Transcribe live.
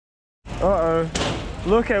Uh-oh.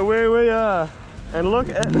 Look at where we are. And look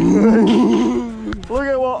at look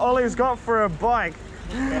at what Ollie's got for a bike.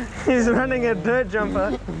 He's running a dirt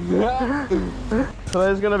jumper.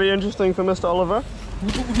 Today's going to be interesting for Mr. Oliver.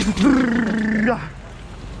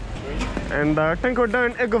 And I think we're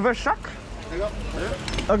doing Iggovishak.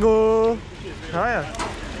 Iggo. Oh yeah.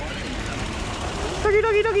 Doggy,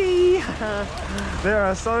 doggy, doggy. There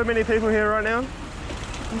are so many people here right now.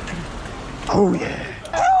 Oh yeah.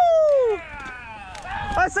 Oh!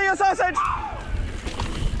 I see a sausage.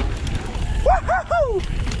 Woohoo!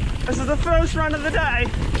 This is the first run of the day.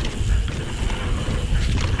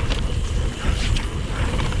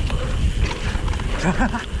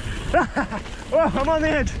 Oh, I'm on the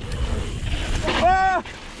edge. Oh!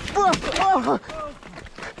 Oh! Oh!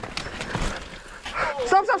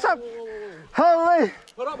 Stop, stop, stop! Holy!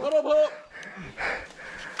 Hold up, hold up, hold up!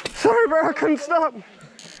 Sorry bro, I couldn't stop.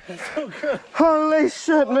 That's so good. Holy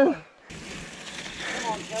shit, man.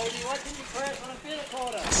 Come on, Cody, why didn't you crash on a fender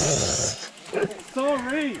quarter?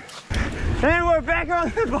 Sorry. And we're back on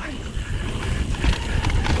the bike.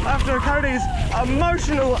 After Cody's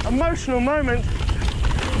emotional moment.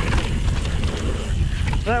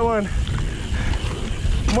 That one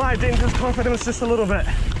might dent his confidence just a little bit.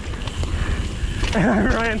 And I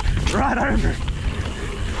ran right over it.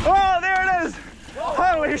 Oh, there it is!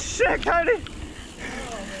 Holy shit, Cody!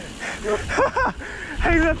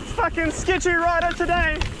 He's a fucking sketchy rider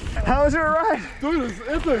today. How was your ride? Dude, it's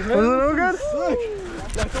epic, man. Was it all good? Sick.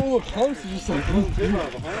 Like all the pumps are just like,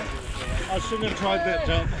 I shouldn't have tried that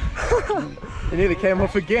jump. You nearly came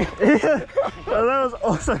off again. Yeah, well, that was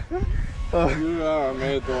awesome. You are a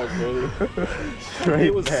mad dog, Cody. Straight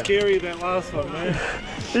It was back. scary, that last one, man.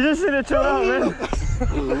 You just need to chill out, man.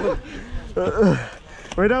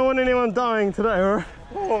 We don't want anyone dying today, alright?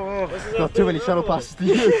 Not too many shuttle passes to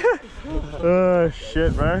you. Oh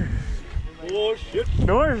shit, bro. Oh shit.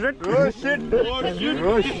 Oh shit. Oh shit. Oh shit.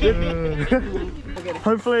 Oh shit.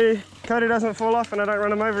 Hopefully Cody doesn't fall off and I don't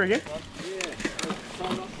run him over again.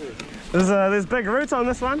 There's big roots on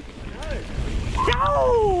this one.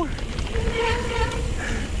 Yo!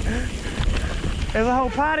 There's a whole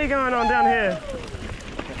party going on down here.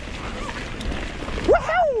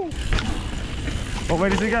 Woohoo! Oh, where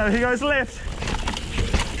does he go? He goes left.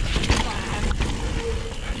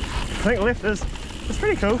 I think left is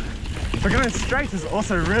pretty cool. But going straight is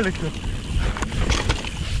also really cool.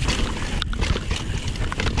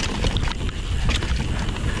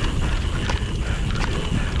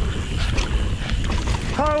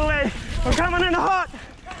 Holy, we're coming in hot.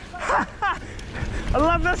 I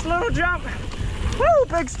love this little jump. Woo,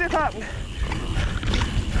 big step up.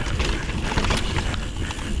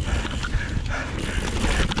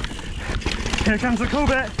 Here comes the cool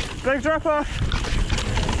bit. Big drop off.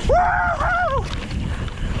 Woo-hoo!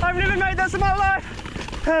 I've never made this in my life,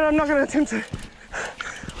 and I'm not going to attempt to.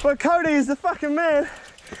 But Cody is the fucking man.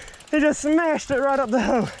 He just smashed it right up the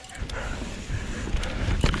hill.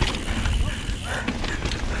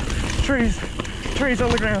 Trees on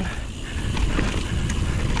the ground.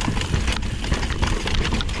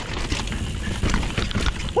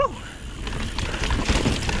 Woo!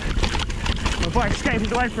 My bike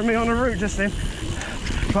escaped away from me on the route just then,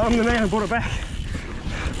 but I'm the man who brought it back.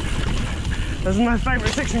 This is my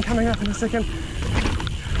favourite section coming up in a second.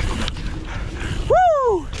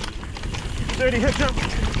 Woo! Dirty hip jump.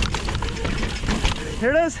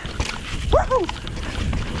 Here it is. Woo!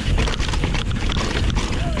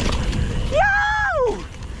 Yo!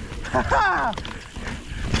 Ha ha!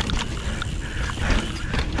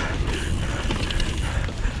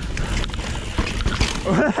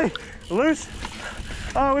 Loose.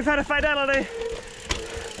 Oh, we've had a fatality.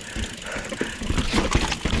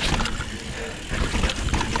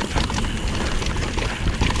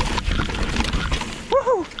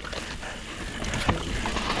 Woohoo!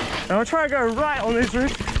 Now I'll try to go right on these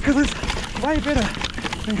routes because it's way better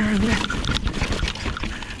than going left.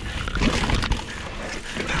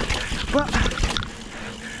 But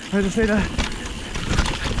I just need to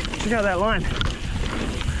check out that line.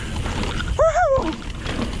 Woohoo!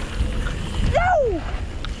 Yo!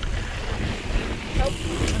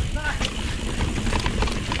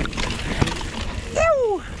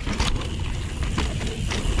 Yo!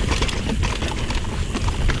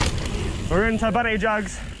 We're into Buddy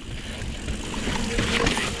Jugs.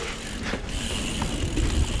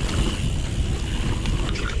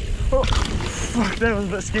 Oh, fuck, that was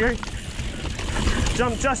a bit scary.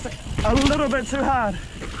 Jumped just a little bit too hard.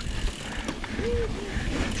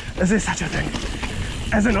 Is there such a thing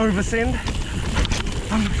as an oversend?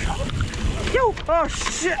 I'm not sure. Yo! Oh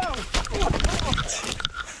shit!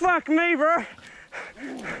 Fuck me, bro!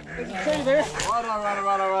 There's a tree there.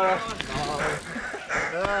 Right.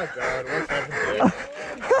 Oh God, what's happening?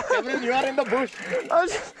 Kevin, you're out in the bush.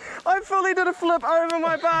 I fully did a flip over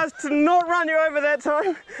my bars to not run you over that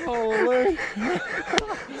time. Holy.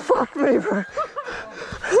 Fuck me, bro.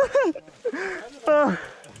 Oh,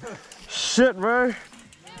 shit, bro.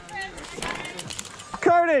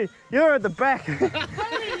 Cody, you're at the back. Cody,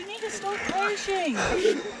 you need to stop crashing.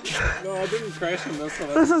 No, I didn't crash in this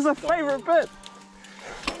one. This is a favourite bit.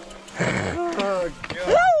 Oh God.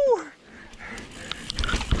 Woo!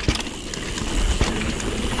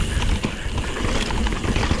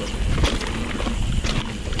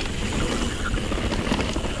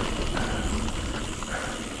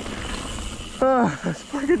 Oh, that's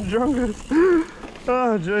fucking drunkers.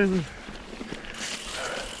 Oh, Jesus.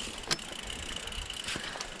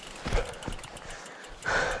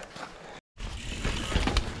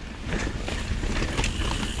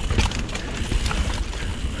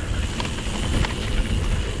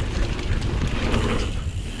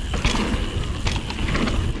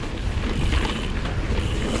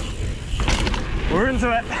 We're into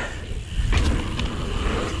it.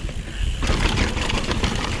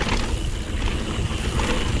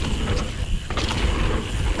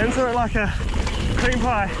 Into it like a cream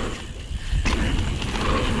pie.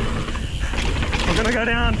 We're gonna go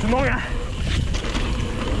down to Mounga.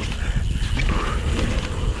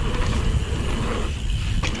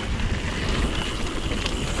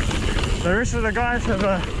 The rest of the guys have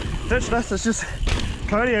ditched us. It's just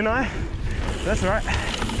Cody and I. That's right.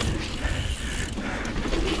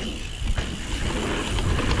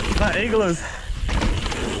 That eagle is.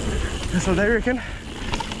 That's what they reckon.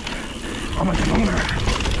 I'm a Mounga.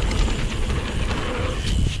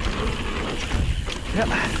 Yep,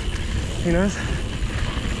 he knows.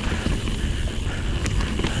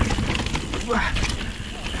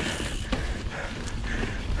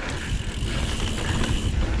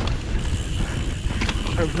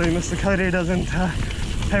 Hopefully Mr. Cody doesn't have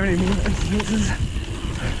any more incidences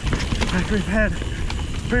like we've had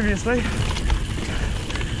previously.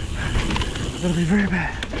 It'll be very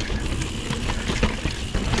bad.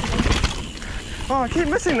 Oh, I keep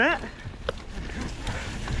missing that.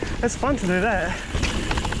 It's fun to do that.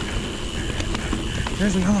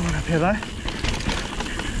 There's another one up here though.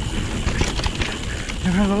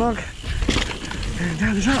 Over the log and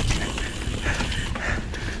down the jump.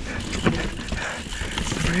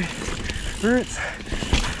 Slippery roots.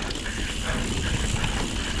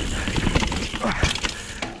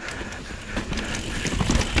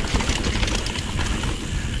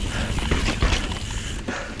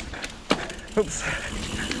 Oops.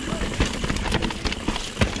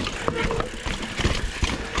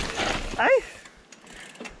 Hey?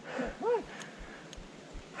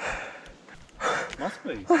 Must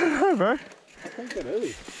be. I don't know, bro. I think it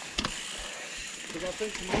is. Because I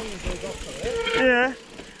think the Mounga goes up to there. Yeah,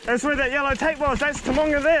 that's where that yellow tape was. That's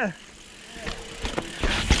Mounga there.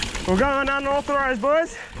 We're going unauthorised,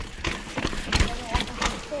 boys.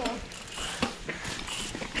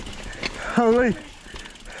 Holy.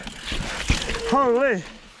 Holy.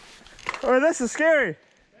 Oh, this is scary.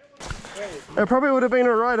 It probably would have been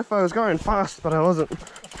alright if I was going fast, but I wasn't.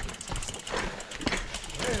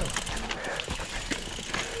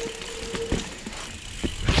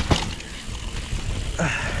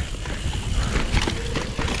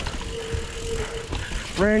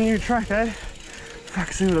 Brand new track, eh?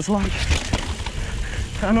 Fuck, see what it's like.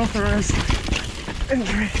 Unauthorized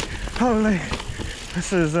entry. Holy.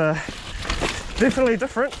 This is definitely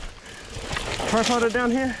different. Tripoded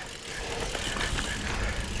down here.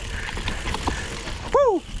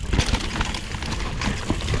 Woo!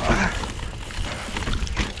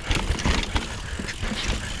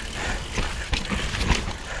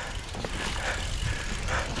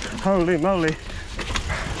 Holy moly.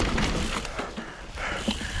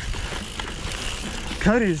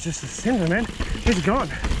 Cody is just ascending, man. He's gone.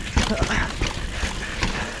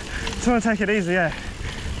 Just want to take it easy, yeah.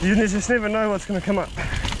 You just never know what's going to come up.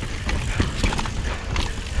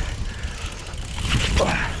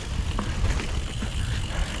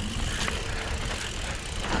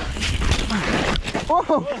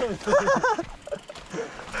 Whoa!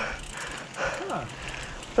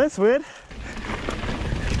 That's weird.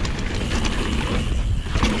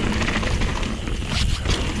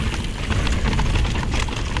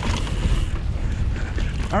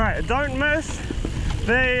 All right, don't miss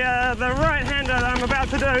the right-hander that I'm about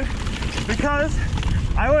to do, because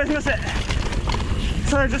I always miss it.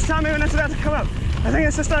 So just tell me when it's about to come up. I think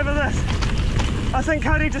it's just over this. I think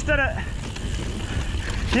Cody just did it.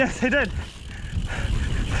 Yes, he did.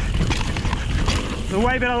 It's a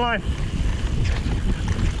way better line.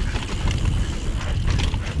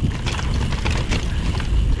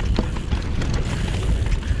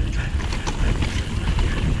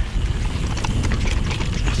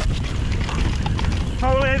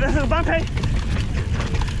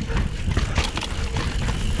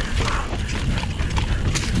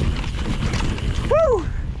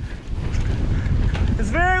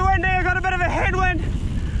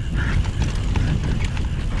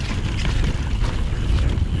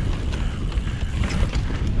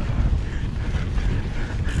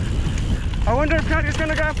 I wonder if Cody's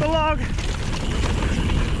gonna go off the log.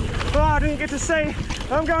 Oh, I didn't get to see.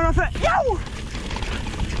 I'm going off it. Yo!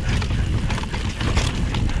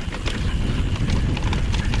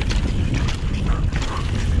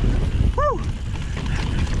 Woo!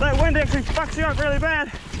 That wind actually fucks you up really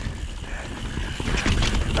bad.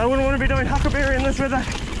 I wouldn't want to be doing huckleberry in this weather.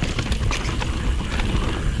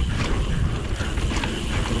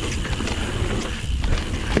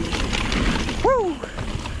 Woo!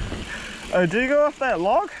 Oh, do you go off that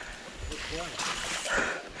log?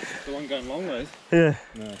 The one going long ways? Yeah.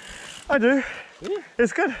 No. I do. Yeah.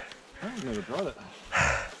 It's good. I've never tried it.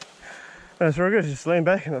 That's real good. Just lean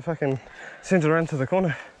back and it fucking sends it around to the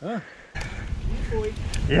corner. Oh.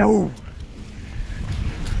 Yo!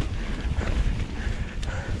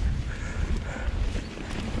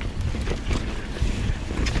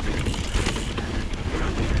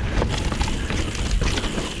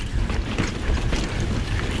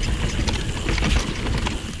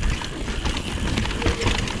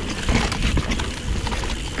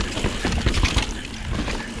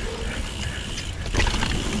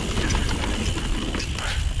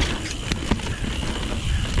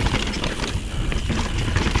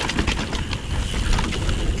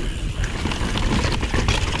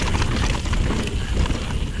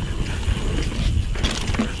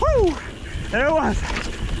 There it was.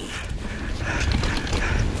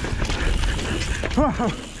 Whoa.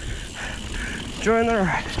 Join the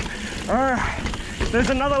ride. All right. There's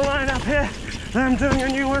another line up here. I'm doing a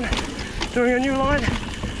new one. Doing a new line.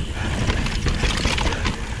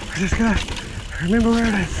 I just gotta remember where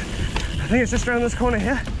it is. I think it's just around this corner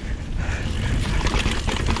here.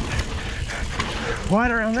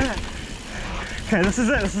 Wide around that. Okay, this is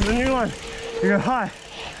it. This is the new line. You go high.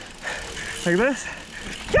 Like this.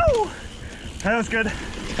 Yo! That was good.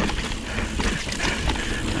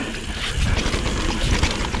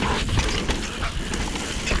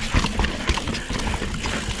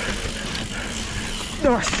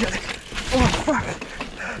 Oh shit. Oh fuck.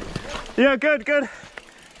 Yeah, good, good.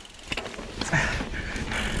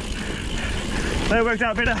 That worked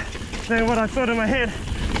out better than what I thought in my head.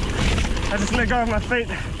 I just let go of my feet.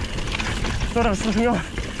 Thought I was slipping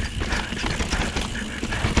off.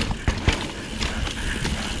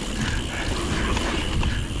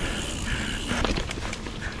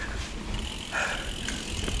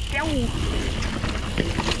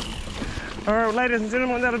 Alright, ladies and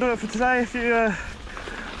gentlemen, that'll do it for today. If you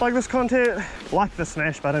like this content, like the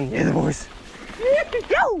smash button. Yeah, the boys.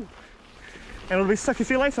 Yo! And it'll be sick if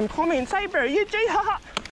you leave some comments. Hey bro, you G, haha.